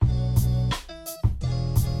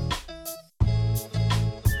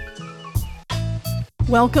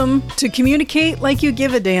Welcome to Communicate Like You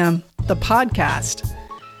Give a Damn, the podcast.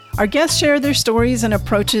 Our guests share their stories and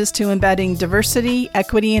approaches to embedding diversity,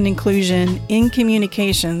 equity, and inclusion in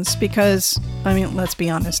communications because, let's be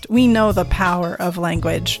honest, we know the power of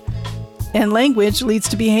language. And language leads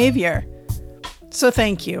to behavior. So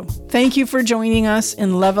thank you. Thank you for joining us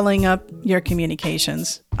in leveling up your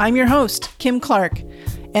communications. I'm your host, Kim Clark,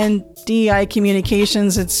 and DEI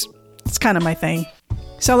communications, it's kind of my thing.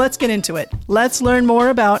 So let's get into it. Let's learn more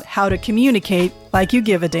about how to communicate like you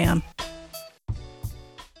give a damn.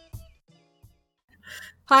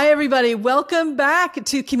 Hi, everybody. Welcome back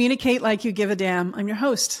to Communicate Like You Give a Damn. I'm your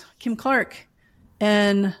host, Kim Clark,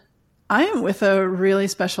 and I am with a really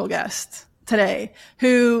special guest today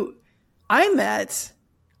who I met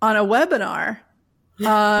on a webinar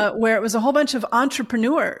where it was a whole bunch of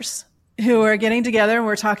entrepreneurs who are getting together and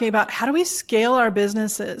we're talking about how do we scale our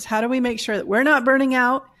businesses? How do we make sure that we're not burning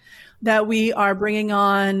out, that we are bringing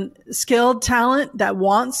on skilled talent that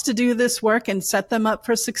wants to do this work and set them up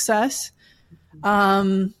for success?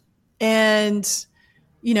 She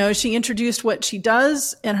introduced what she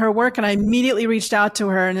does and her work, and I immediately reached out to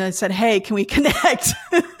her and I said, hey, can we connect?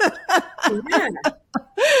 Yeah.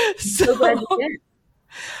 So glad you did.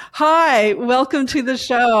 Hi, welcome to the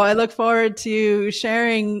show. I look forward to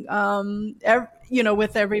sharing,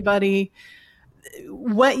 with everybody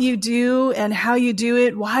what you do and how you do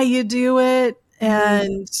it, why you do it.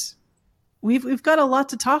 And we've got a lot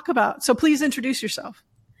to talk about. So please introduce yourself.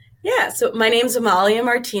 Yeah. So my name's Amalia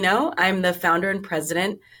Martino. I'm the founder and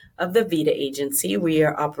president of the Vita Agency. We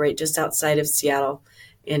operate just outside of Seattle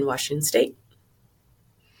in Washington State.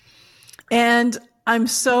 And I'm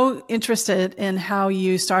so interested in how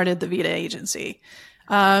you started the Vita Agency.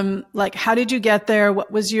 How did you get there?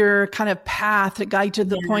 What was your kind of path that got you to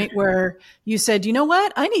the point where you said, you know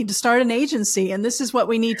what, I need to start an agency and this is what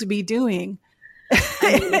we need to be doing?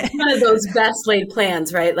 It's one of those best laid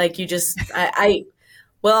plans, right? Like you just,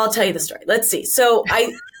 I'll tell you the story. Let's see. So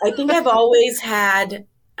I think I've always had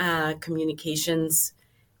communications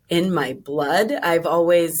in my blood. I've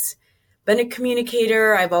always been a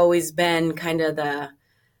communicator. I've always been kind of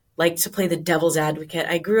like to play the devil's advocate.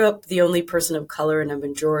 I grew up the only person of color in a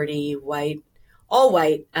majority white, all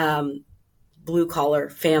white, blue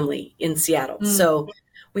collar family in Seattle. So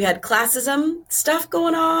we had classism stuff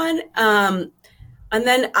going on. And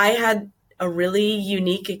then I had a really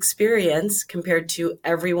unique experience compared to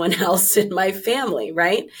everyone else in my family,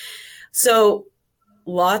 right? So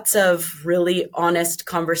lots of really honest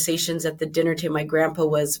conversations at the dinner table. My grandpa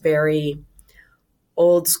was very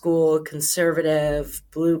old school, conservative,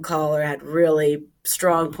 blue collar, had really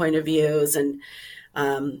strong point of views. And,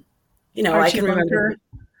 I can remember,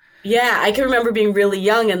 I can remember being really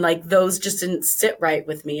young and like those just didn't sit right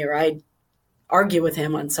with me, or I'd argue with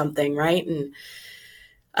him on something. Right. And,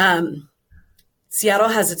 Seattle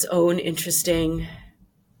has its own interesting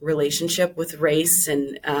relationship with race,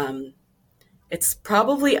 and it's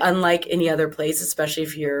probably unlike any other place, especially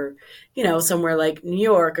if you're, somewhere like New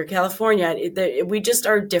York or California. We just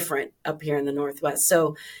are different up here in the Northwest.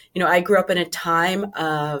 So, I grew up in a time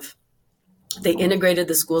of they integrated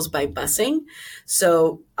the schools by busing.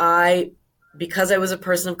 So because I was a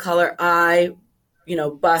person of color,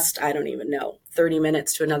 bused, I don't even know, 30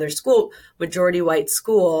 minutes to another school, majority white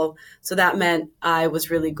school. So that meant I was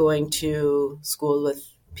really going to school with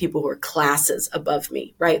people who were classes above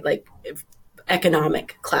me, right? Like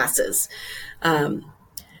economic classes. And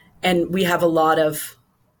we have a lot of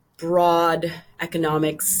broad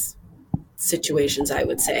economics situations, I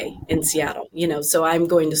would say, in Seattle, so I'm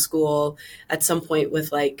going to school at some point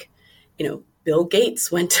with Bill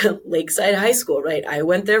Gates went to Lakeside High School, right? I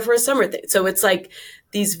went there for a summer thing. So it's like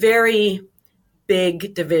these very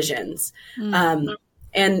big divisions.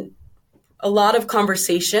 And a lot of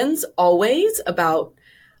conversations always about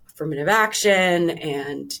affirmative action.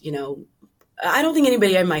 And, I don't think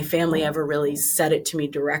anybody in my family ever really said it to me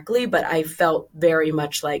directly, but I felt very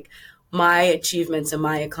much like my achievements and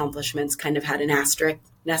my accomplishments kind of had an asterisk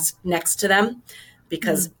next to them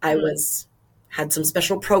because I had some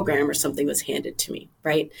special program or something was handed to me,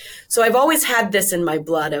 right? So I've always had this in my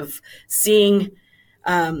blood of seeing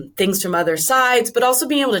things from other sides, but also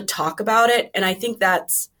being able to talk about it. And I think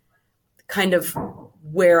that's kind of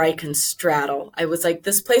where I can straddle. I was like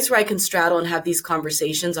this place where I can straddle and have these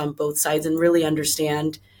conversations on both sides and really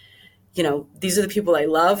understand, these are the people I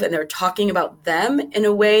love and they're talking about them in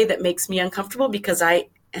a way that makes me uncomfortable because I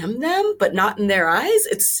am them, but not in their eyes.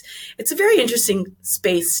 It's a very interesting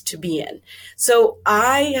space to be in. So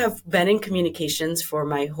I have been in communications for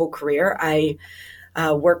my whole career. I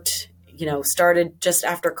worked, started just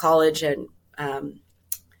after college and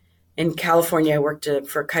in California, I worked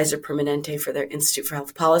for Kaiser Permanente for their Institute for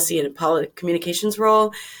Health Policy and a communications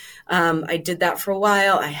role. I did that for a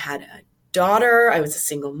while. I had a daughter. I was a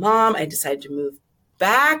single mom. I decided to move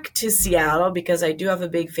back to Seattle because I do have a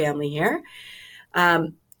big family here.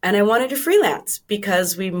 And I wanted to freelance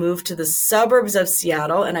because we moved to the suburbs of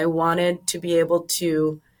Seattle, and I wanted to be able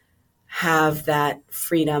to have that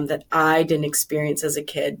freedom that I didn't experience as a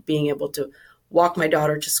kid, being able to walk my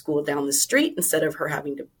daughter to school down the street instead of her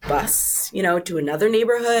having to bus, to another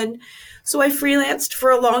neighborhood. So I freelanced for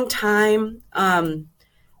a long time.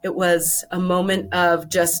 It was a moment of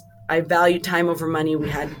just, I valued time over money. We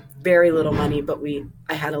had very little money, but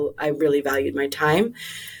I really valued my time.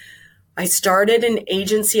 I started an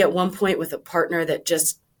agency at one point with a partner that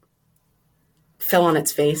just fell on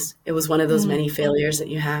its face. It was one of those many failures that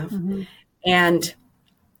you have. Mm-hmm. And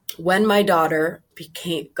when my daughter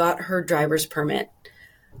got her driver's permit,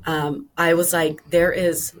 I was like, there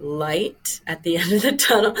is light at the end of the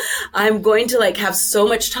tunnel. I'm going to have so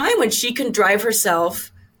much time when she can drive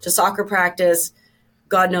herself to soccer practice,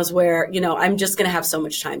 God knows where, I'm just going to have so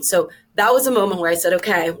much time. So that was a moment where I said,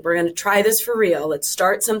 okay, we're going to try this for real. Let's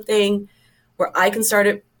start something where I can start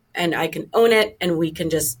it and I can own it, and we can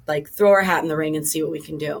just throw our hat in the ring and see what we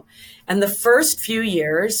can do. And the first few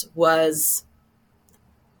years was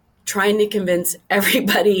trying to convince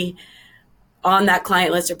everybody on that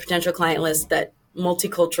client list or potential client list that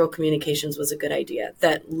multicultural communications was a good idea,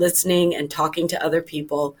 that listening and talking to other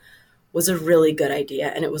people was a really good idea,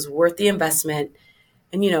 and it was worth the investment.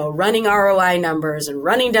 And, running ROI numbers and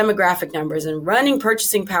running demographic numbers and running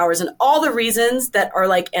purchasing powers and all the reasons that are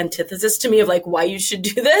antithesis to me of why you should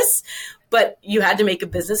do this, but you had to make a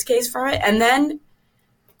business case for it. And then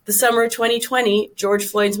the summer of 2020, George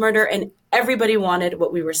Floyd's murder, and everybody wanted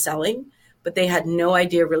what we were selling, but they had no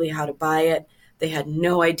idea really how to buy it. They had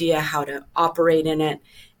no idea how to operate in it.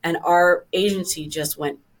 And our agency just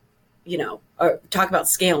went, talk about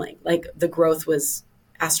scaling. The growth was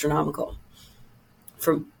astronomical.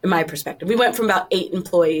 From my perspective, we went from about 8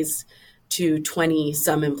 employees to 20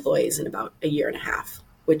 some employees in about a year and a half,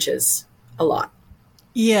 which is a lot.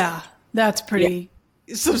 Yeah, that's pretty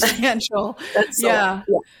substantial. That's yeah.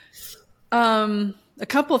 A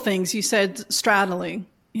couple of things. You said straddling.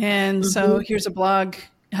 And so here's a blog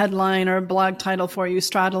headline or a blog title for you,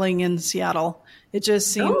 Straddling in Seattle. It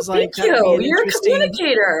just seems thank you. You're a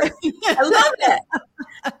communicator. I love it.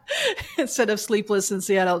 Instead of sleepless in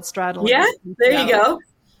Seattle, it's straddling. Yeah, there you go.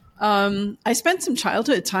 I spent some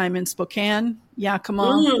childhood time in Spokane,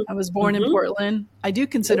 Yakima. I was born in Portland. I do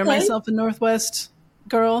consider myself a Northwest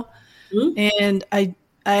girl. And I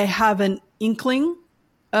have an inkling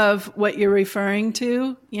of what you're referring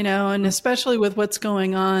to, and especially with what's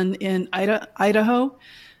going on in Idaho,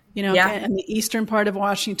 and the eastern part of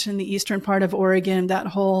Washington, the eastern part of Oregon, that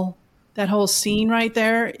whole scene right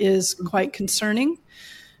there is quite concerning.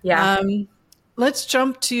 Yeah. Let's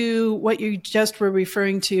jump to what you just were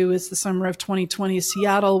referring to as the summer of 2020.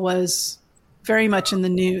 Seattle was very much in the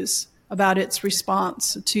news about its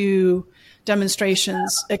response to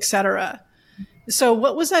demonstrations, et cetera. So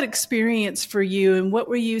what was that experience for you, and what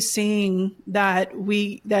were you seeing that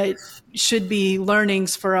should be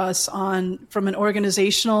learnings for us from an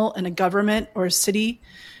organizational and a government or a city,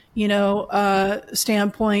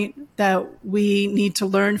 standpoint that we need to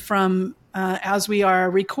learn from as we are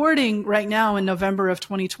recording right now in November of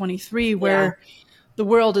 2023, where the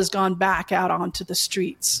world has gone back out onto the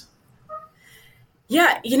streets?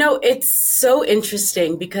 Yeah, it's so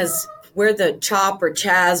interesting because where the CHOP or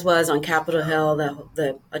Chaz was on Capitol Hill,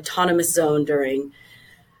 the autonomous zone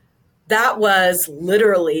that was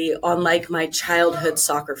literally on my childhood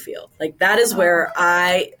soccer field. That is where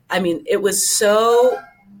it was so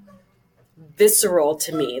visceral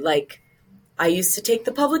to me. I used to take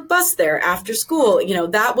the public bus there after school.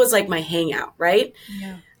 That was my hangout, right?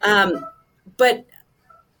 Yeah. But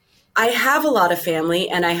I have a lot of family,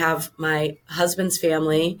 and I have my husband's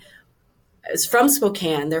family is from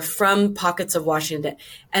Spokane. They're from pockets of Washington,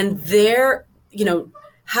 and they're,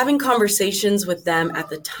 having conversations with them at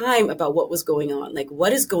the time about what was going on.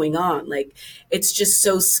 What is going on? It's just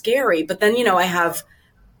so scary. But then,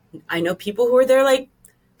 I know people who are there,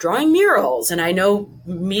 drawing murals, and I know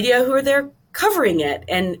media who are there covering it.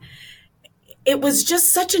 And it was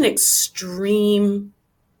just such an extreme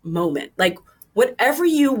moment. Whatever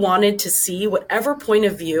you wanted to see, whatever point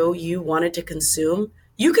of view you wanted to consume,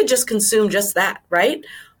 you could just consume just that, right?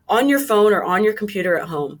 On your phone or on your computer at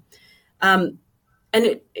home. And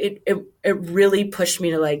it really pushed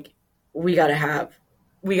me to we got to have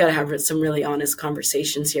some really honest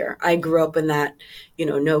conversations here. I grew up in that,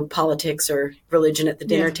 no politics or religion at the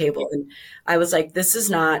dinner table. And I was like, this is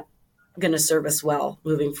not going to serve us well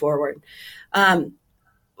moving forward.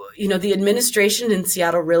 The administration in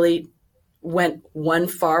Seattle really went one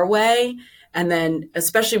far way. And then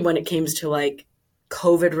especially when it came to like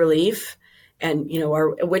COVID relief and,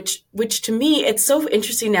 which to me, it's so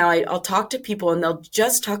interesting now. I'll talk to people and they'll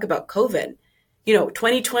just talk about COVID,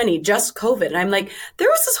 2020, just COVID. And I'm like, there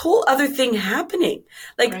was this whole other thing happening.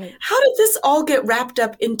 Like, right. How did this all get wrapped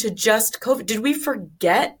up into just COVID? Did we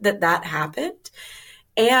forget that happened?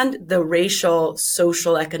 And the racial,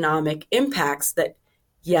 social, economic impacts that,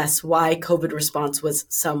 yes, why COVID response was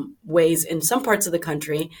some ways in some parts of the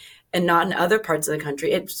country and not in other parts of the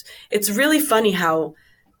country. It's really funny how,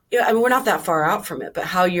 we're not that far out from it, but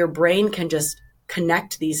how your brain can just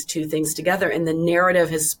connect these two things together. And the narrative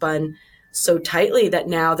has spun so tightly that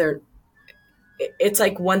now it's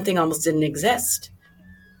like one thing almost didn't exist.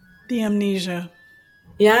 The amnesia.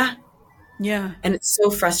 Yeah. Yeah. And it's so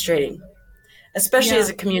frustrating, especially as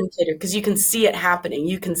a communicator, because you can see it happening.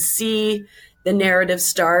 You can see the narrative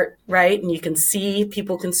start, right? And you can see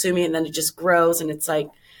people consuming it, and then it just grows. And it's like,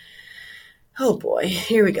 oh boy,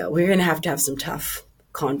 here we go. We're going to have some tough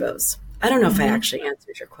convos. I don't know if I actually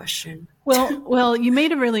answered your question. Well, you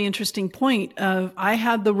made a really interesting point of, I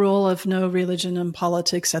had the rule of no religion and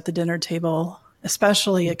politics at the dinner table,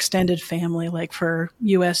 especially extended family, like for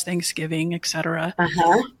U.S. Thanksgiving, et cetera.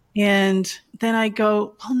 Uh-huh. And then I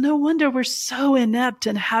go, well, no wonder we're so inept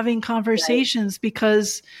in having conversations, right?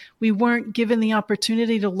 Because we weren't given the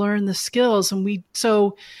opportunity to learn the skills. And we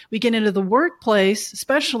get into the workplace,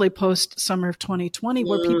 especially post summer of 2020,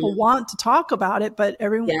 where people want to talk about it, but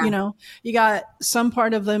everyone, you got some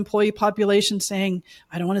part of the employee population saying,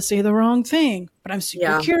 I don't want to say the wrong thing, but I'm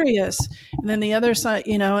super curious. And then the other side,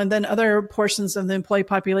 and then other portions of the employee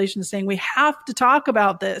population saying, we have to talk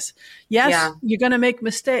about this. Yes, you're going to make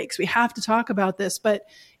mistakes. We have to talk about this. But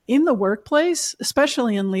in the workplace,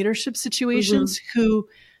 especially in leadership situations, who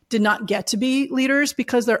did not get to be leaders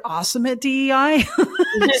because they're awesome at DEI.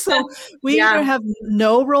 So we either have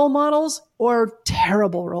no role models or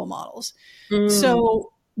terrible role models.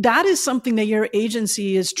 So that is something that your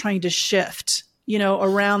agency is trying to shift,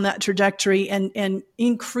 around that trajectory and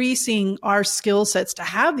increasing our skill sets to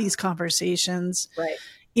have these conversations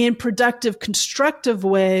in productive, constructive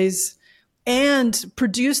ways, and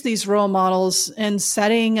produce these role models and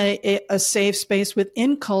setting a safe space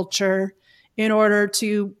within culture in order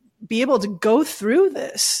to be able to go through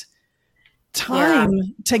this time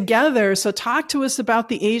together. So talk to us about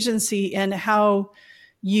the agency and how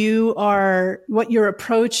what your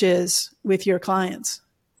approach is with your clients.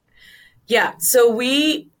 Yeah. So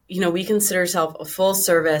we consider ourselves a full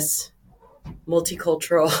service,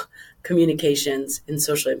 multicultural communications and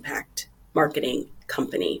social impact marketing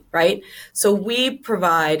company, right? So we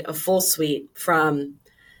provide a full suite from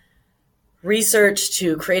research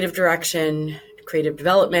to creative direction, creative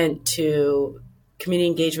development to community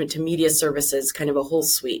engagement to media services, kind of a whole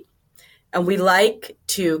suite. And we like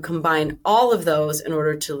to combine all of those in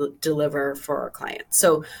order to deliver for our clients.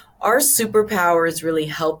 So our superpower is really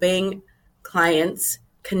helping clients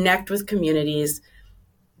connect with communities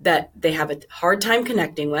that they have a hard time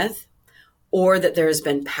connecting with, or that there has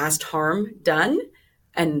been past harm done,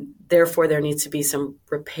 and therefore there needs to be some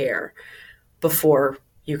repair before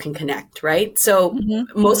you can connect, right? So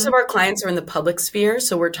most of our clients are in the public sphere.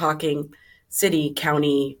 So we're talking city,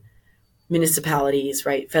 county, municipalities,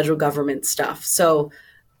 right? Federal government stuff. So,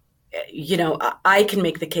 I can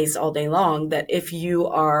make the case all day long that if you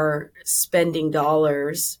are spending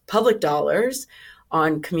dollars, public dollars,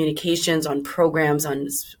 on communications, on programs, on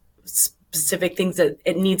specific things, that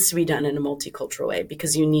it needs to be done in a multicultural way,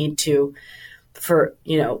 because you need to,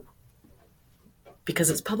 because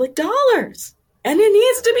it's public dollars. And it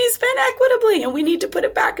needs to be spent equitably, and we need to put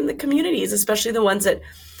it back in the communities, especially the ones that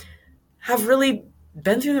have really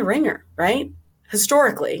been through the ringer, right?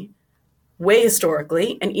 Way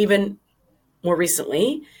historically, and even more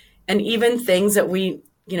recently, and even things that we,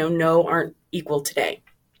 know aren't equal today.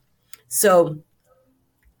 So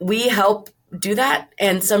we help do that.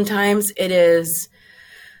 And sometimes it is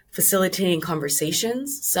facilitating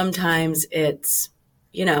conversations. Sometimes it's,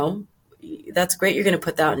 that's great. You're going to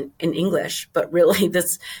put that in English, but really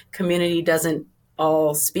this community doesn't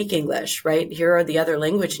all speak English, right? Here are the other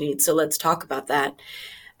language needs. So let's talk about that.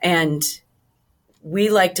 And we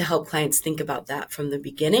like to help clients think about that from the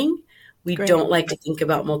beginning. We don't like to think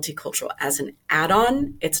about multicultural as an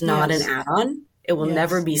add-on. It's not an add-on. It will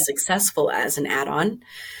never be successful as an add-on,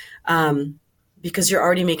 because you're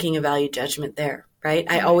already making a value judgment there, right?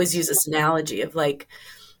 I always use this analogy of like,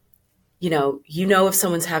 if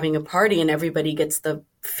someone's having a party and everybody gets the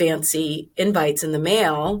fancy invites in the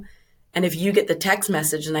mail, And if you get the text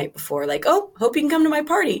message the night before, like, oh, hope you can come to my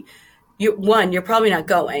party. You're probably not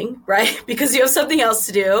going, right? Because you have something else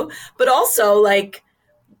to do. But also, like,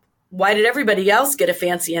 why did everybody else get a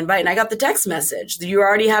fancy invite? And I got the text message. You're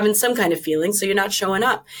already having some kind of feeling, so you're not showing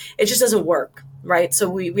up. It just doesn't work, right? So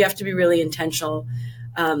we have to be really intentional.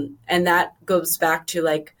 And that goes back to,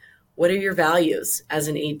 like, what are your values as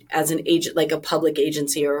an agent, like a public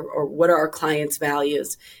agency, or what are our clients'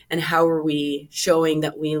 values? And how are we showing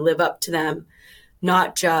that we live up to them,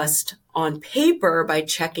 not just on paper by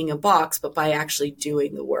checking a box, but by actually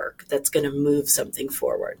doing the work that's going to move something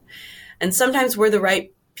forward. And sometimes we're the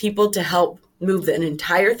right people to help move an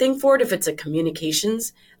entire thing forward if it's a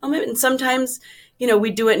communications element. And sometimes, we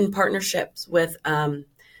do it in partnerships with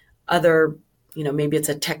other, maybe it's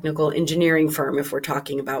a technical engineering firm if we're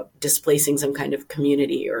talking about displacing some kind of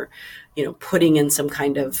community or, putting in some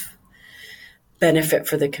kind of benefit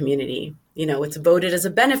for the community. It's voted as a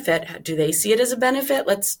benefit. Do they see it as a benefit?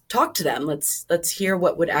 Let's talk to them. Let's hear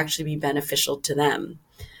what would actually be beneficial to them.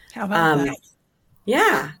 How about that?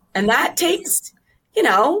 Yeah. And that takes,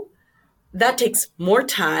 more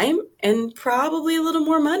time and probably a little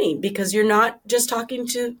more money, because you're not just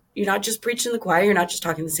preaching the choir. You're not just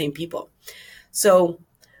talking to the same people. So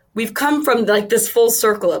we've come from like this full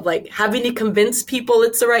circle of like having to convince people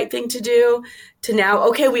it's the right thing to do to now,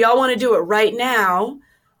 okay, we all want to do it right now,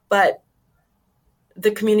 but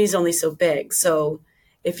the community is only so big. So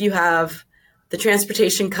if you have the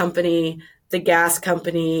transportation company, the gas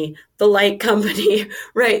company, the light company,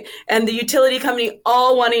 right, and the utility company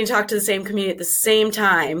all wanting to talk to the same community at the same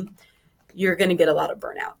time, you're going to get a lot of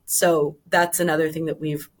burnout. So that's another thing that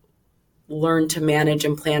we've learned to manage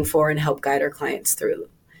and plan for and help guide our clients through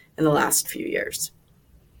in the last few years.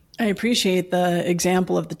 I appreciate the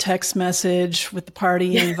example of the text message with the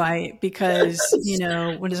party invite, because,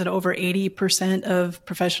 what is it? Over 80% of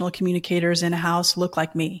professional communicators in a house look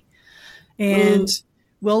like me. And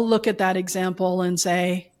we'll look at that example and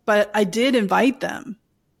say, but I did invite them.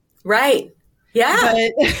 Right. Yeah.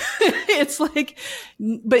 But it's like,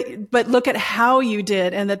 but look at how you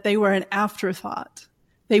did, and that they were an afterthought.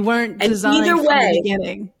 They weren't designed from the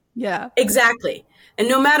beginning. Yeah. Exactly. And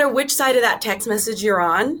no matter which side of that text message you're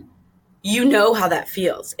on, you know how that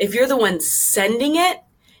feels. If you're the one sending it,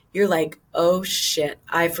 you're like, oh shit,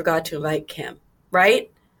 I forgot to invite Kim, right?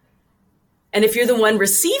 And if you're the one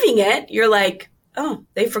receiving it, you're like, oh,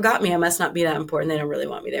 they forgot me. I must not be that important. They don't really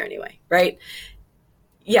want me there anyway, right?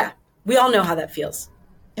 Yeah, we all know how that feels.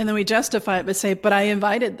 And then we justify it, but say, but I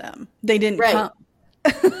invited them. They didn't come.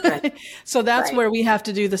 Right. So that's where we have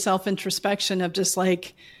to do the self-introspection of just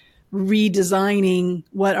like redesigning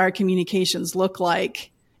what our communications look like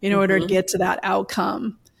in order to get to that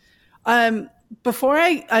outcome. Before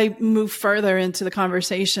I move further into the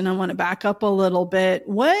conversation, I want to back up a little bit.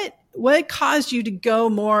 What caused you to go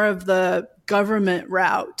more of the government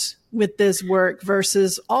route with this work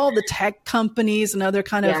versus all the tech companies and other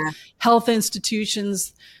kind of health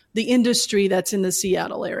institutions, the industry that's in the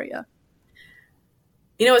Seattle area?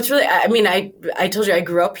 It's really, I told you I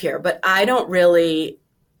grew up here, but I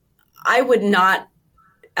would not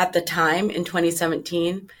at the time in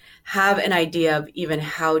 2017 have an idea of even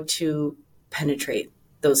how to penetrate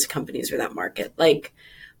those companies or that market. Like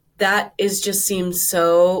that just seems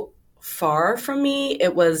so far from me.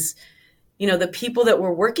 It was, the people that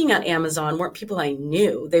were working at Amazon weren't people I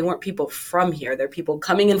knew. They weren't people from here. They're people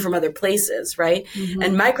coming in from other places, right? Mm-hmm.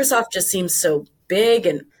 And Microsoft just seems so big,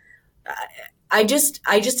 and I just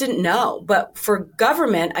didn't know. But for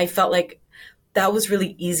government, I felt like that was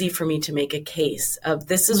really easy for me to make a case of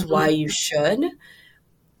this is why you should.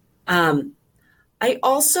 I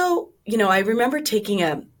also, I remember taking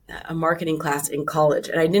a marketing class in college,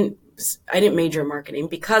 and I didn't major in marketing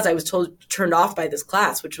because I was turned off by this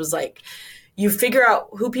class, which was like, you figure out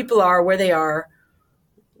who people are, where they are,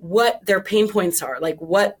 what their pain points are, like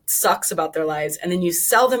what sucks about their lives. And then you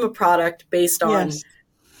sell them a product based on,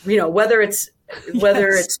 whether it's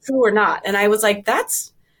true or not. And I was like, I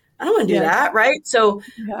don't want to do that. Right. So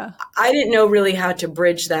I didn't know really how to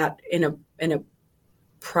bridge that in a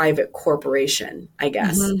private corporation, I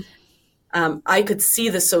guess. I could see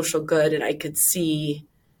the social good, and I could see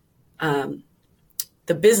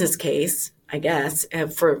the business case, I guess,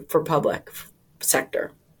 for public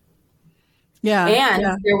sector. Yeah.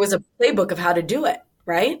 And there was a playbook of how to do it,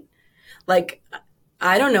 right? Like,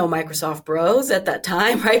 I don't know Microsoft Bros at that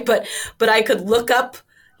time, right? But I could look up,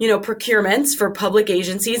 procurements for public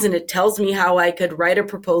agencies, and it tells me how I could write a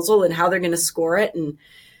proposal and how they're going to score it. And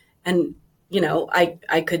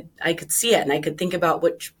I could see it, and I could think about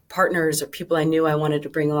which partners or people I knew I wanted to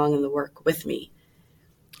bring along in the work with me.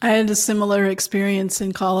 I had a similar experience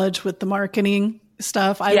in college with the marketing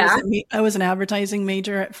stuff. Yeah. I was an advertising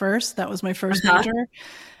major at first. That was my first Uh-huh. major.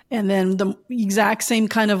 And then the exact same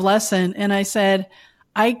kind of lesson. And I said,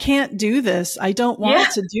 I can't do this. I don't Yeah.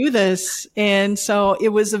 want to do this. And so it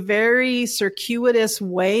was a very circuitous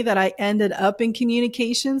way that I ended up in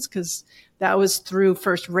communications, because that was through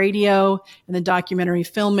first radio and then documentary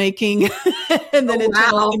filmmaking and then in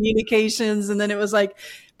telecommunications. And then it was like,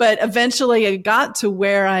 but eventually I got to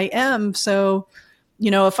where I am. So,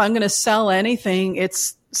 if I'm going to sell anything,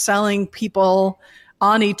 it's selling people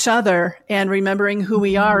on each other and remembering who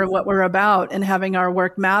we are and what we're about and having our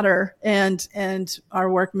work matter and our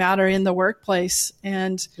work matter in the workplace.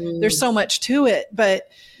 And there's so much to it, but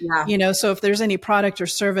so if there's any product or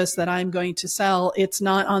service that I'm going to sell, it's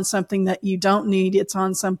not on something that you don't need. It's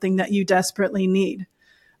on something that you desperately need,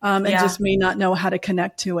 and just may not know how to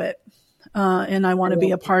connect to it. And I want to be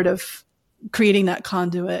a part of creating that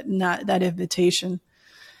conduit and that invitation.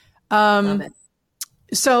 Love it.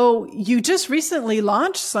 So you just recently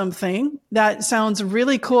launched something that sounds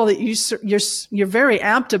really cool that you're very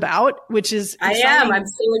amped about, which is exciting. I am. I'm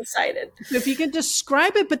so excited. So if you could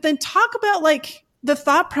describe it, but then talk about like the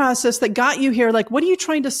thought process that got you here. Like, what are you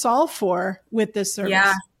trying to solve for with this service?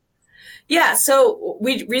 Yeah. So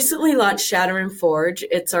we recently launched Shatter and Forge.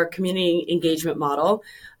 It's our community engagement model.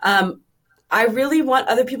 I really want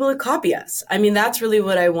other people to copy us. I mean, that's really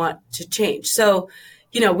what I want to change. So,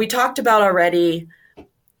 we talked about already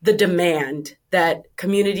the demand that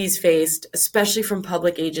communities faced, especially from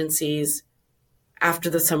public agencies after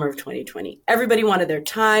the summer of 2020. Everybody wanted their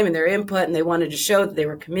time and their input, and they wanted to show that they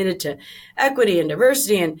were committed to equity and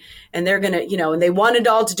diversity, and they're going to, and they wanted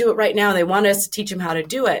all to do it right now. They wanted us to teach them how to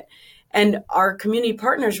do it. And our community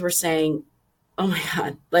partners were saying, oh my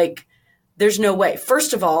God, like, there's no way.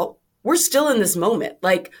 First of all, we're still in this moment.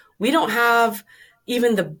 Like, we don't have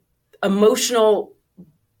even the emotional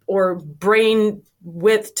or brain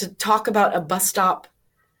width to talk about a bus stop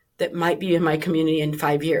that might be in my community in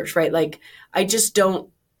 5 years, right? Like, I just don't,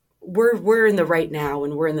 we're in the right now,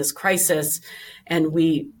 and we're in this crisis, and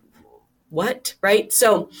right?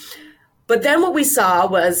 So, but then what we saw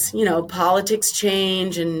was, politics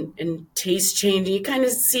change and taste change. And you kind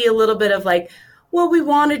of see a little bit of like, well, we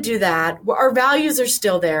want to do that. Our values are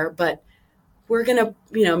still there, but we're going to,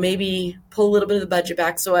 maybe pull a little bit of the budget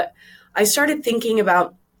back. So I started thinking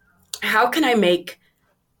about, how can I make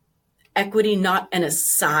equity not an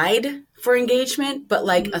aside for engagement, but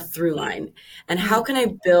like a through line? And how can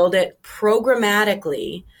I build it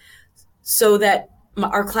programmatically so that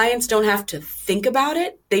our clients don't have to think about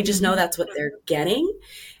it? They just know that's what they're getting.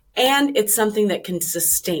 And it's something that can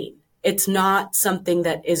sustain. It's not something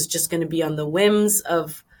that is just going to be on the whims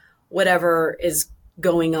of whatever is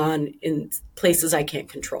going on in places I can't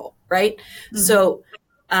control, right? So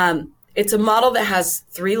it's a model that has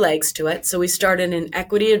 3 legs to it. So we started an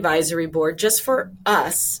equity advisory board just for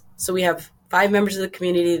us. So we have 5 members of the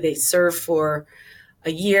community. They serve for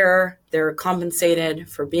a year. They're compensated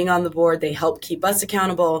for being on the board. They help keep us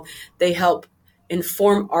accountable. They help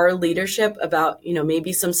inform our leadership about,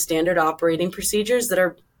 maybe some standard operating procedures that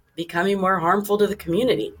are becoming more harmful to the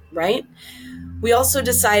community, right? We also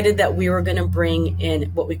decided that we were going to bring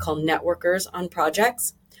in what we call networkers on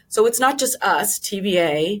projects. So it's not just us,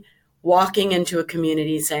 TVA, walking into a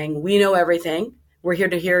community saying, we know everything. We're here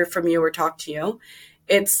to hear from you or talk to you.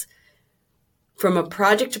 It's from a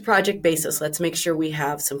project to project basis. Let's make sure we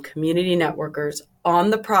have some community networkers on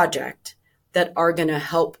the project that are going to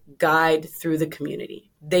help guide through the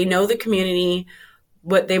community. They know the community,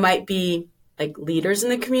 what they might be like leaders in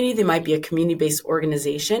the community. They might be a community-based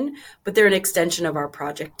organization, but they're an extension of our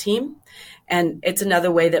project team. And it's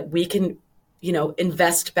another way that we can,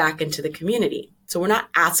 invest back into the community. So we're not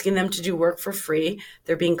asking them to do work for free.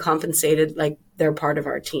 They're being compensated like they're part of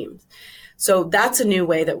our team. So that's a new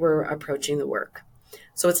way that we're approaching the work.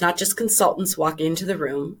 So it's not just consultants walking into the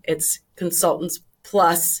room. It's consultants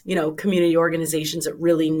plus, community organizations that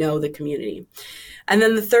really know the community. And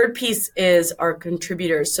then the third piece is our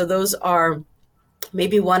contributors. So those are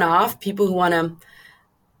maybe one-off people who want to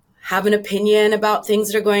have an opinion about things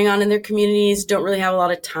that are going on in their communities, don't really have a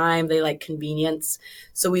lot of time. They like convenience.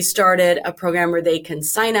 So we started a program where they can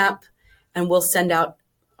sign up, and we'll send out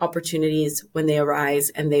opportunities when they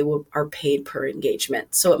arise, and they are paid per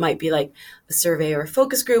engagement. So it might be like a survey or a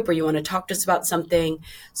focus group, or you want to talk to us about something.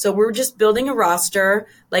 So we're just building a roster.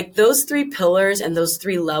 Like, those 3 pillars and those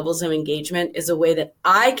 3 levels of engagement is a way that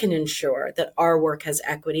I can ensure that our work has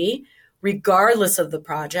equity regardless of the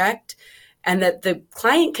project, and that the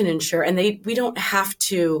client can ensure, and we don't have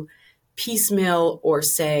to piecemeal or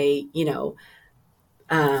say,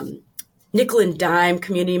 nickel and dime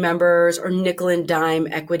community members or nickel and dime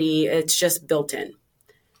equity. It's just built in.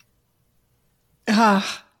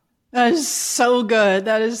 Ah, that is so good.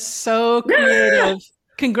 That is so creative.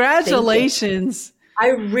 Congratulations.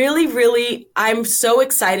 I'm so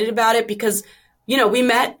excited about it because, we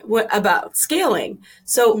met about scaling.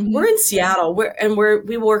 So we're in Seattle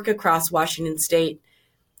we work across Washington State.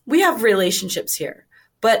 We have relationships here,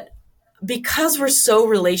 but because we're so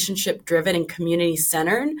relationship driven and community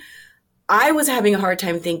centered, I was having a hard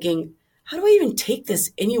time thinking, how do I even take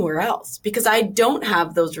this anywhere else? Because I don't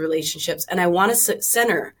have those relationships and I want to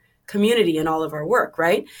center community in all of our work,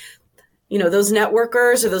 right? Those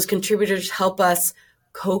networkers or those contributors help us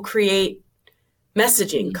co-create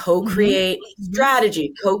messaging, co-create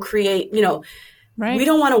strategy, co-create, Right. We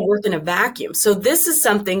don't want to work in a vacuum. So this is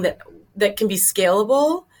something that can be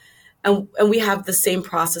scalable and we have the same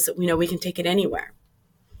process that we know we can take it anywhere.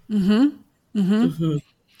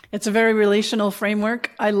 It's a very relational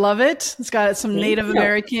framework. I love it. It's got some Native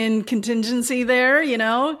American contingency there,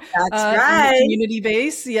 That's right. Community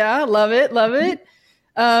base. Yeah. Love it. Love it.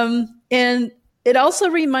 And it also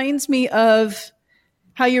reminds me of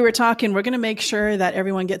how you were talking, we're going to make sure that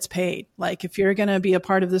everyone gets paid. Like if you're going to be a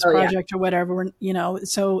part of this project or whatever,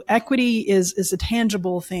 so equity is a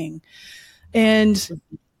tangible thing. And,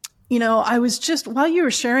 I was just, while you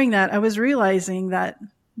were sharing that, I was realizing that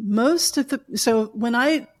so when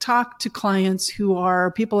I talk to clients who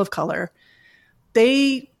are people of color,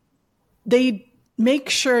 they make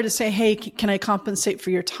sure to say, hey, can I compensate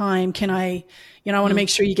for your time? Can I want to make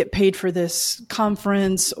sure you get paid for this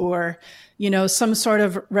conference or, some sort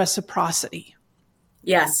of reciprocity.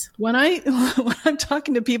 Yes. When I'm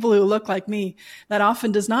talking to people who look like me, that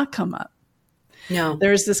often does not come up. No.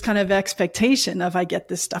 There's this kind of expectation of I get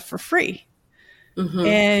this stuff for free.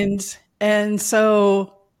 And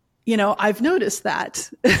so, I've noticed that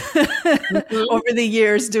over the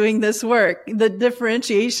years doing this work, the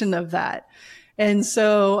differentiation of that. And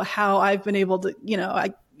so how I've been able to,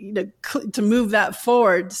 to move that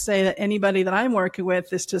forward, to say that anybody that I'm working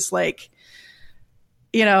with is just like,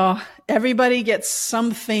 everybody gets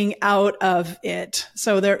something out of it.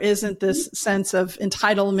 So there isn't this sense of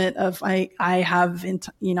entitlement of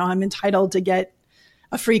I'm entitled to get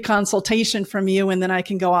a free consultation from you and then I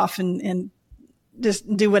can go off and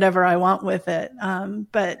just do whatever I want with it.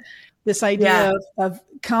 But this idea of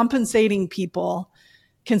compensating people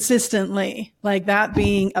consistently, like that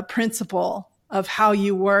being a principle of how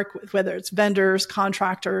you work with, whether it's vendors,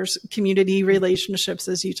 contractors, community relationships,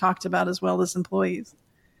 as you talked about, as well as employees.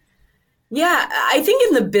 Yeah, I think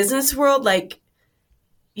in the business world,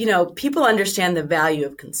 people understand the value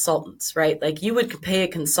of consultants, right? Like you would pay a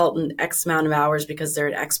consultant X amount of hours because they're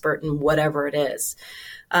an expert in whatever it is.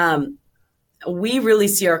 We really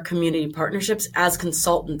see our community partnerships as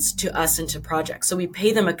consultants to us and to projects. So we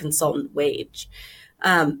pay them a consultant wage.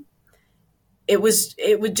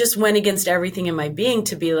 It just went against everything in my being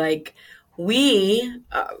to be like,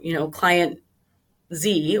 client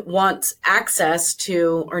Z wants access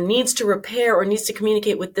to, or needs to repair, or needs to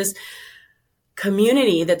communicate with this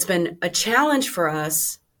community that's been a challenge for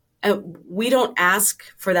us. And we don't ask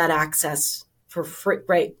for that access for free,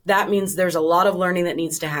 right? That means there's a lot of learning that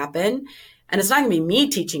needs to happen. And it's not going to be me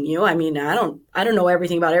teaching you. I mean, I don't know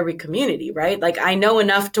everything about every community, right? Like I know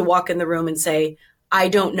enough to walk in the room and say, I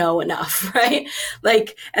don't know enough, right?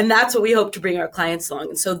 And that's what we hope to bring our clients along.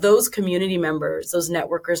 And so those community members, those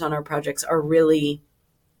networkers on our projects are really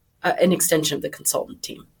an extension of the consultant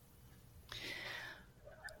team.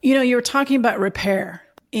 You were talking about repair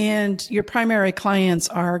and your primary clients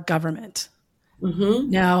are government.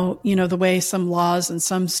 Now, the way some laws in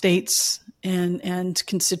some states and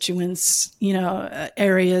constituents,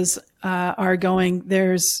 areas are going,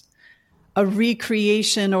 there's a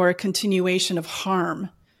recreation or a continuation of harm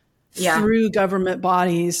through government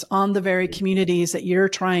bodies on the very communities that you're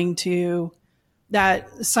trying to, that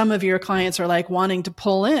some of your clients are like wanting to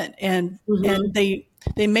pull in and they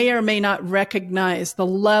may or may not recognize the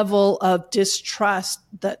level of trust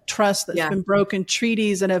that's been broken,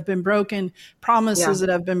 treaties that have been broken, promises that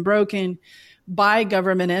have been broken by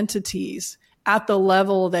government entities at the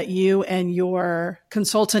level that you and your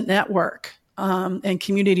consultant network and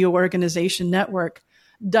community organization network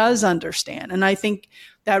does understand. And I think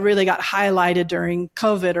that really got highlighted during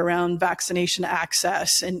COVID around vaccination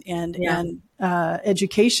access and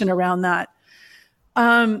education around that.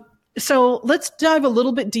 So let's dive a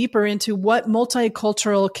little bit deeper into what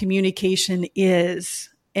multicultural communication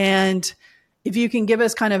is. And if you can give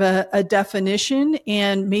us kind of a definition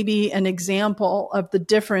and maybe an example of the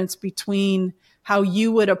difference between how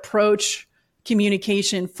you would approach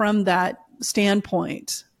communication from that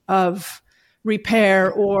standpoint, of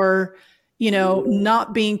repair or,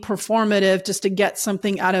 not being performative just to get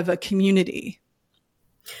something out of a community.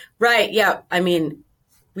 Right. Yeah. I mean,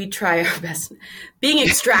 we try our best. Being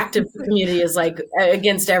extractive to the community is like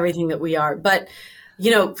against everything that we are. But,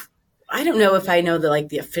 I don't know if I know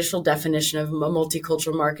the official definition of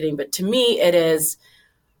multicultural marketing, but to me it is,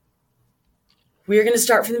 we're going to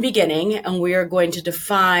start from the beginning and we are going to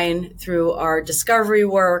define through our discovery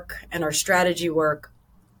work and our strategy work,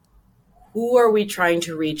 who are we trying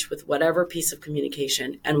to reach with whatever piece of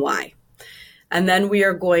communication and why? And then we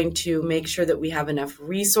are going to make sure that we have enough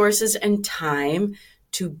resources and time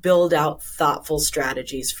to build out thoughtful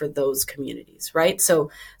strategies for those communities, right?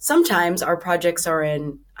 So sometimes our projects are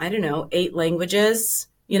in, 8 languages,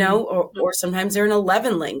 or sometimes they're in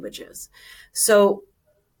 11 languages. So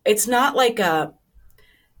it's not like a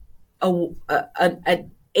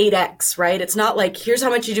 8x, right? It's not like, here's how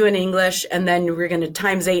much you do in English, and then we're going to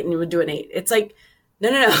times 8 and you would do an 8. It's like,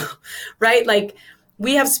 no, right? Like,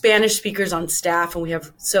 we have Spanish speakers on staff,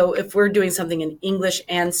 and so if we're doing something in English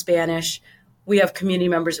and Spanish, we have community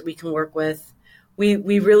members that we can work with. We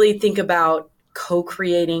really think about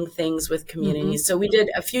co-creating things with communities. So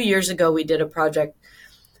a few years ago, we did a project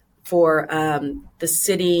for the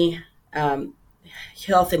city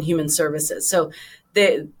Health and Human Services. So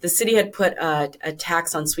the city had put a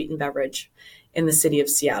tax on sweetened beverage in the city of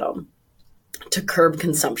Seattle to curb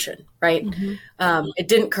consumption, right? It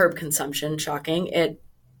didn't curb consumption, shocking. It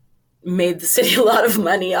made the city a lot of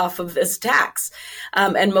money off of this tax.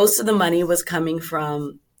 And most of the money was coming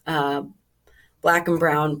from Black and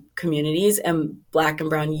Brown communities and Black and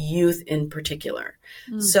Brown youth in particular.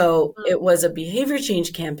 So it was a behavior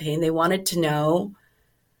change campaign. They wanted to know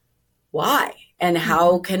why and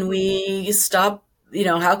how can we stop,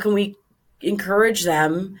 how can we encourage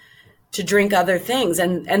them to drink other things?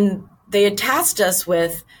 And they had tasked us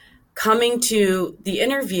with coming to the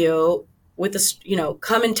interview with this,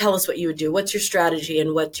 come and tell us what you would do. What's your strategy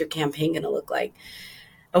and what's your campaign going to look like?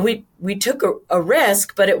 And we took a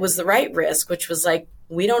risk, but it was the right risk, which was like,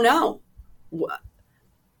 we don't know.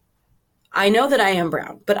 I know that I am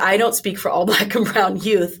brown, but I don't speak for all Black and Brown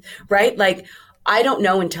youth, right? Like, I don't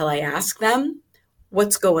know until I ask them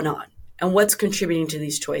what's going on and what's contributing to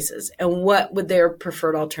these choices and what would their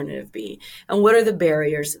preferred alternative be and what are the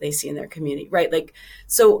barriers that they see in their community, right? Like,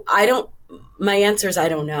 so my answer is I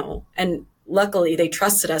don't know. And luckily they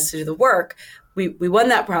trusted us to do the work. We won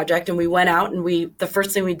that project and we went out and the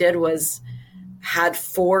first thing we did was had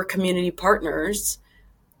 4 community partners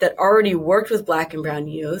that already worked with Black and Brown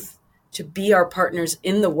youth to be our partners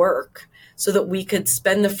in the work so that we could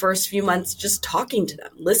spend the first few months just talking to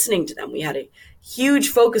them, listening to them. We had a huge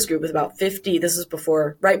focus group with about 50. This was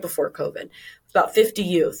right before COVID, about 50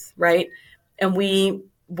 youth, right? And we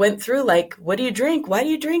went through like, what do you drink? Why do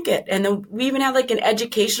you drink it? And then we even had like an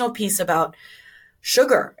educational piece about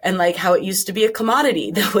sugar and like how it used to be a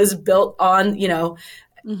commodity that was built on, we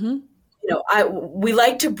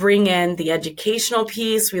like to bring in the educational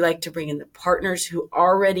piece. We like to bring in the partners who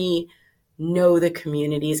already know the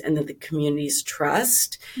communities and that the communities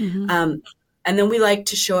trust. And then we like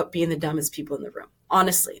to show up being the dumbest people in the room.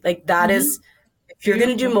 Honestly, like that is, if you're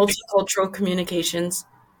going to do multicultural communications,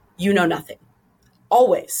 you know nothing.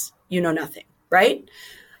 Always, you know nothing, right?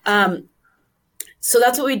 So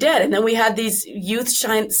that's what we did. And then we had these youth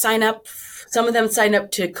sign up. Some of them signed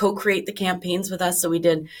up to co-create the campaigns with us. So we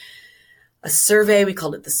did a survey. We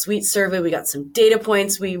called it the SWEET survey. We got some data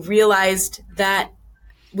points. We realized that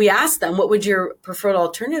we asked them, what would your preferred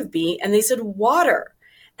alternative be? And they said water.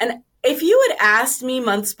 And if you had asked me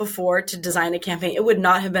months before to design a campaign, it would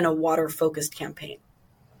not have been a water-focused campaign.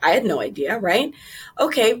 I had no idea, right?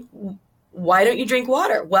 Okay, why don't you drink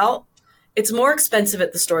water? Well, it's more expensive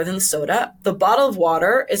at the store than the soda. The bottle of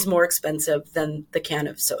water is more expensive than the can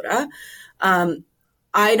of soda.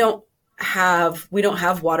 We don't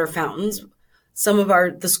have water fountains. Some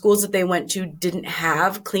of the schools that they went to didn't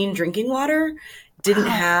have clean drinking water,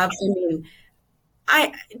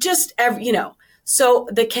 so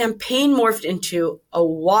the campaign morphed into a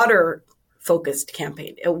water focused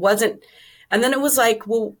campaign. It wasn't, and then it was like,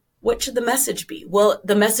 well, what should the message be? Well,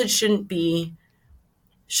 the message shouldn't be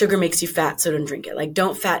sugar makes you fat, so don't drink it. Like,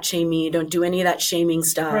 don't fat shame me. Don't do any of that shaming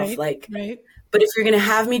stuff. Right. But if you're going to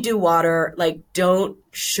have me do water, like, don't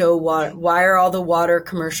show water. Why are all the water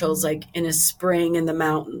commercials like in a spring in the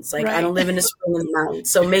mountains? Like, I don't live in a spring in the mountains.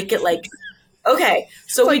 So make it like, okay.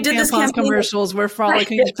 So we did this campaign. Commercials. We're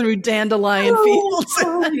frolicking through dandelion fields.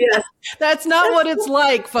 Yes. That's not what it's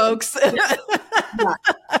like, folks. So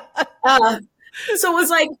it was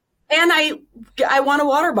like, and I want a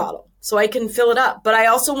water bottle. so I can fill it up. But I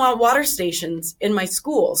also want water stations in my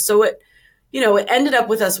school. So it ended up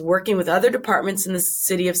with us working with other departments in the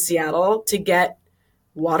city of Seattle to get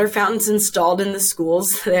water fountains installed in the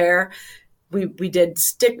schools there. We did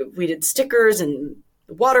stickers and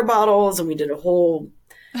water bottles, and we did a whole.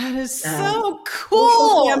 That is so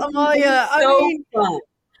cool, Amalia. Fun.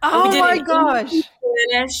 Oh my gosh.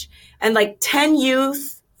 Finish, and like 10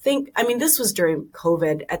 youth. This was during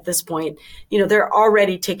COVID at this point. They're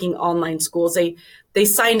already taking online schools. They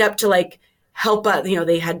signed up to like help us.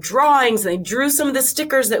 They had drawings and they drew some of the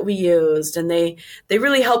stickers that we used, and they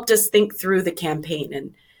really helped us think through the campaign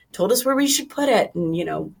and told us where we should put it. And,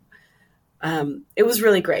 it was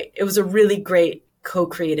really great. It was a really great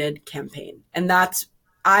co-created campaign. And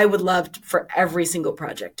I would love for every single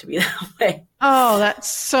project to be that way. Oh, that's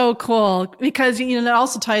so cool, because that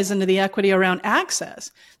also ties into the equity around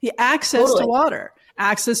access, the access to water,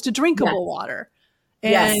 access to drinkable water.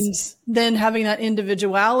 And then having that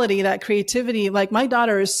individuality, that creativity. Like my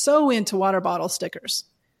daughter is so into water bottle stickers.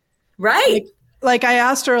 Right. Like I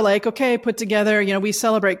asked her, like, okay, put together, we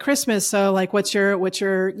celebrate Christmas. So like, what's your,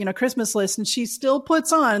 Christmas list? And she still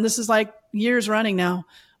puts on, and this is like years running now,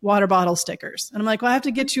 water bottle stickers. And I'm like, well, I have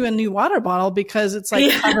to get you a new water bottle because it's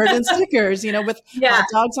like covered in stickers, with hot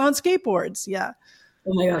dogs on skateboards. Yeah.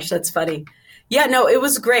 Oh my gosh, that's funny. Yeah, no, it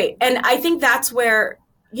was great. And I think that's where,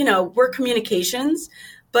 we're communications,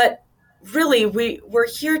 but really we're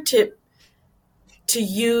here to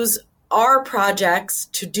use our projects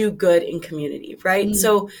to do good in community, right? Mm-hmm.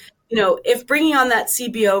 So, if bringing on that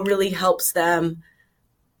CBO really helps them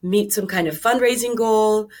meet some kind of fundraising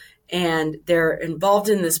goal, and they're involved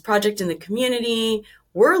in this project in the community,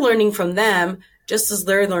 we're learning from them just as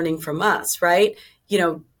they're learning from us, right?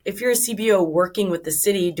 If you're a CBO working with the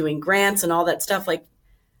city, doing grants and all that stuff, like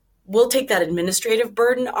we'll take that administrative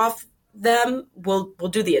burden off them. We'll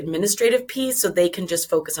do the administrative piece so they can just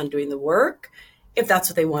focus on doing the work if that's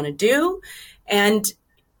what they want to do. And,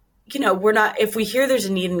 if we hear there's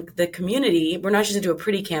a need in the community, we're not just going to do a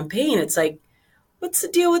pretty campaign. It's like, what's the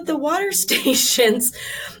deal with the water stations?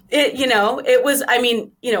 It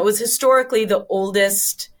was historically the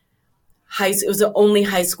oldest it was the only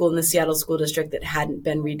high school in the Seattle School District that hadn't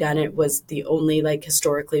been redone. It was the only like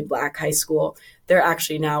historically Black high school. They're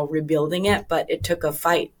actually now rebuilding it, but it took a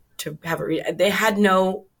fight to have it they had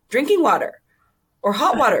no drinking water or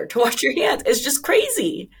hot water to wash your hands. It's just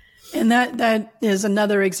crazy. And that is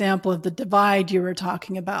another example of the divide you were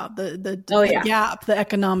talking about, the gap, the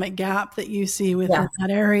economic gap that you see within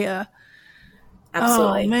that area.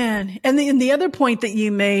 Absolutely. Oh man. And the other point that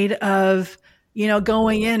you made of,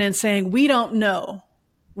 going in and saying, we don't know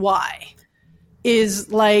why, is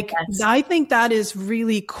like, I think that is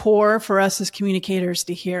really core for us as communicators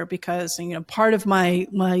to hear, because, part of my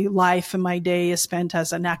life and my day is spent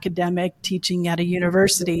as an academic teaching at a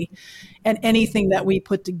university. And anything that we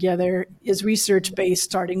put together is research-based,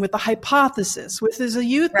 starting with a hypothesis, which is a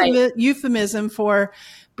euphemism for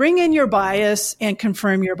bring in your bias and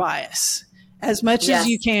confirm your bias as much as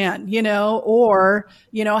you can, or,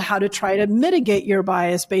 how to try to mitigate your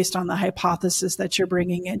bias based on the hypothesis that you're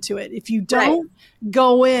bringing into it. If you don't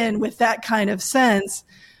go in with that kind of sense,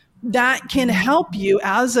 that can help you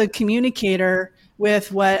as a communicator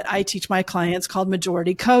with what I teach my clients called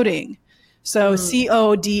majority coding. So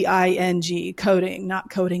CODING, coding,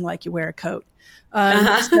 not coding like you wear a coat.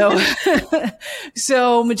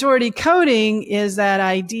 So majority coding is that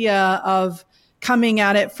idea of coming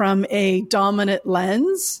at it from a dominant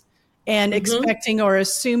lens and expecting or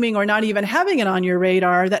assuming or not even having it on your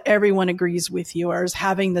radar that everyone agrees with you or is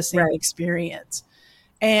having the same experience.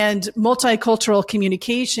 And multicultural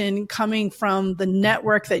communication, coming from the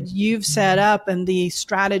network that you've set up and the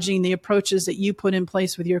strategy and the approaches that you put in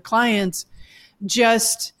place with your clients,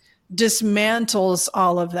 just dismantles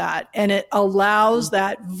all of that. And it allows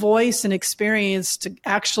that voice and experience to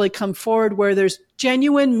actually come forward where there's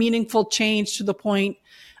genuine, meaningful change to the point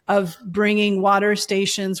of bringing water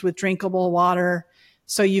stations with drinkable water.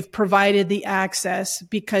 So you've provided the access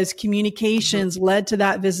because communications led to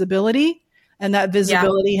that visibility, and that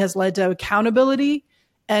visibility has led to accountability.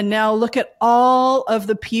 And now look at all of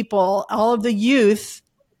the people, all of the youth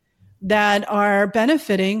that are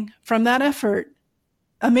benefiting from that effort.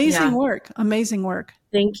 Amazing work. Amazing work.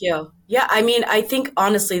 Thank you. Yeah. I think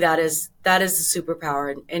honestly, that is a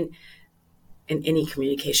superpower in any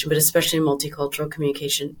communication, but especially in multicultural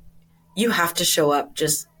communication. You have to show up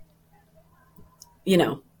just, you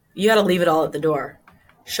got to leave it all at the door.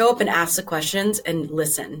 Show up and ask the questions and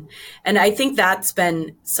listen. And I think that's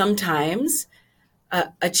been sometimes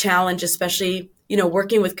a challenge, especially,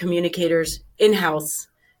 working with communicators, in-house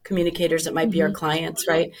communicators that might be our clients,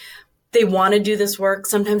 right? they want to do this work.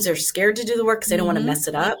 Sometimes they're scared to do the work because they don't want to mess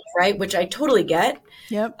it up, right? Which I totally get.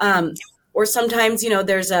 Yep. Or sometimes,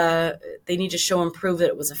 they need to show and prove that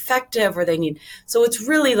it was effective, so it's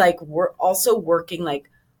really like, we're also working like,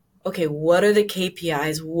 okay, what are the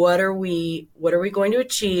KPIs? What are we going to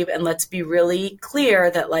achieve? And let's be really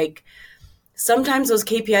clear that like, sometimes those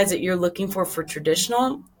KPIs that you're looking for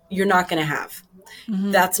traditional, you're not going to have.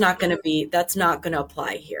 Mm-hmm. That's not going to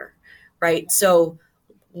apply here. Right. So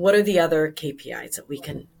what are the other KPIs that we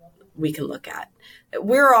can look at?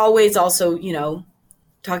 We're always also,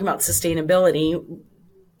 talking about sustainability,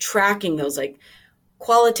 tracking those like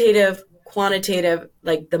qualitative, quantitative,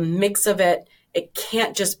 like the mix of it. It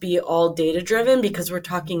can't just be all data driven because we're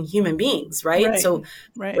talking human beings, right? So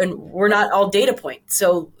when we're not all data points.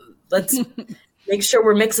 So let's make sure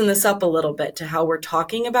we're mixing this up a little bit to how we're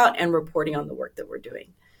talking about and reporting on the work that we're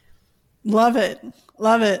doing. Love it.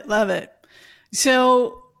 Love it. Love it.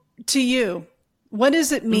 So to you, what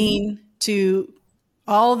does it mean to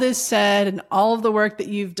all this said and all of the work that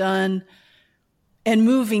you've done and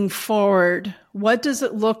moving forward? What does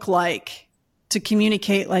it look like to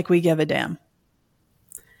communicate like we give a damn?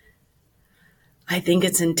 I think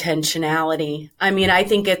it's intentionality. I mean, I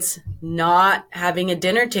think it's not having a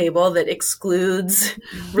dinner table that excludes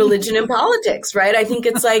religion and politics, right? I think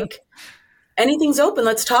it's like anything's open.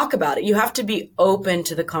 Let's talk about it. You have to be open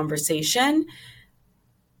to the conversation.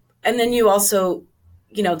 And then you also,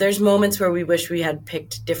 there's moments where we wish we had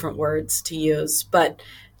picked different words to use, but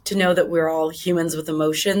to know that we're all humans with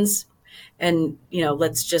emotions. And,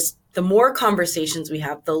 the more conversations we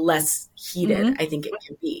have, the less heated I think it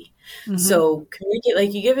can be. Mm-hmm. So communicate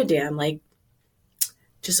like you give a damn, like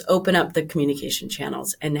just open up the communication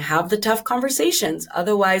channels and have the tough conversations.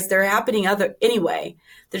 Otherwise they're happening anyway.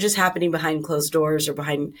 They're just happening behind closed doors or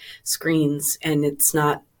behind screens, and it's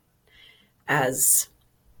not as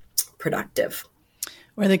productive.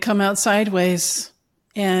 Or they come out sideways,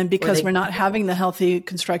 and because we're not having the healthy,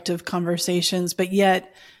 constructive conversations, but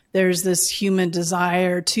yet there's this human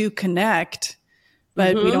desire to connect,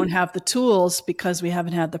 but we don't have the tools because we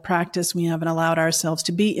haven't had the practice. We haven't allowed ourselves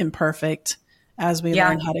to be imperfect as we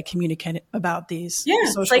learn how to communicate about these. Yeah,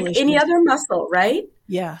 it's like issues. Any other muscle, right?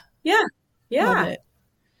 Yeah. Yeah. Yeah. Love it.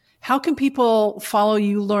 How can people follow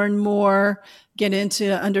you, learn more, get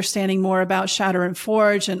into understanding more about Shatter and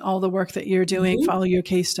Forge and all the work that you're doing, follow your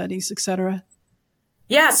case studies, et cetera?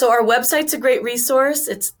 Yeah, so our website's a great resource.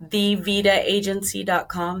 It's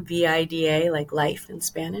thevidaagency.com, VIDA, like life in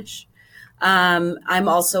Spanish. I'm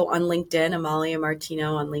also on LinkedIn, Amalia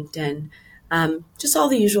Martino on LinkedIn. Just all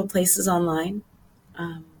the usual places online.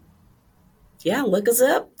 Look us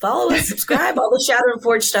up, follow us, subscribe. All the Shatter and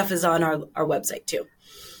Forge stuff is on our website too.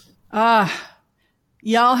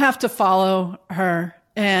 Y'all have to follow her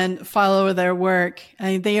and follow their work.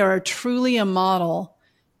 They are truly a model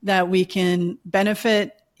that we can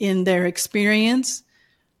benefit in their experience.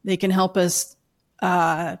 They can help us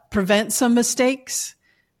prevent some mistakes.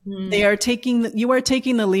 You are taking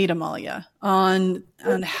the lead, Amalia, on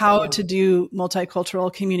how to do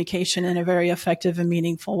multicultural communication in a very effective and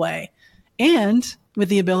meaningful way, and with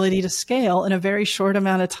the ability to scale in a very short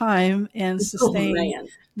amount of time and sustain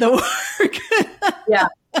the work. Yeah.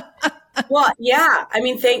 Well, yeah. I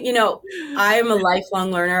mean, I am a lifelong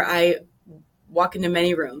learner. I walk into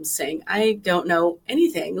many rooms saying, I don't know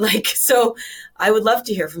anything. So I would love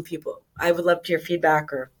to hear from people. I would love to hear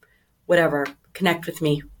feedback or whatever. Connect with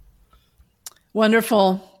me.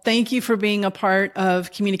 Wonderful. Thank you for being a part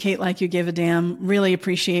of Communicate Like You Give a Damn. Really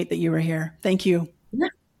appreciate that you were here. Thank you. Yeah.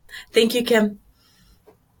 Thank you, Kim.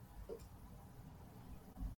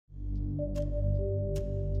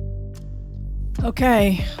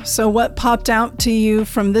 Okay, so what popped out to you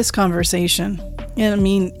from this conversation? And I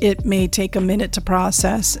mean, it may take a minute to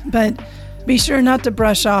process, but be sure not to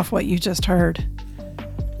brush off what you just heard.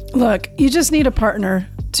 Look, you just need a partner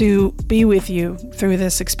to be with you through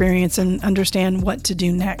this experience and understand what to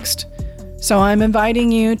do next. So I'm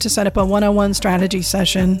inviting you to set up a one-on-one strategy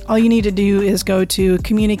session. All you need to do is go to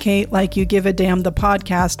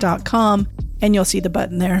communicatelikeyougiveadamnthepodcast.com and you'll see the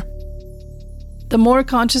button there. The more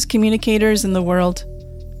conscious communicators in the world,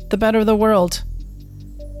 the better the world.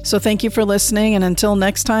 So thank you for listening, and until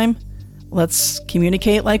next time, let's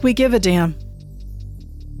communicate like we give a damn.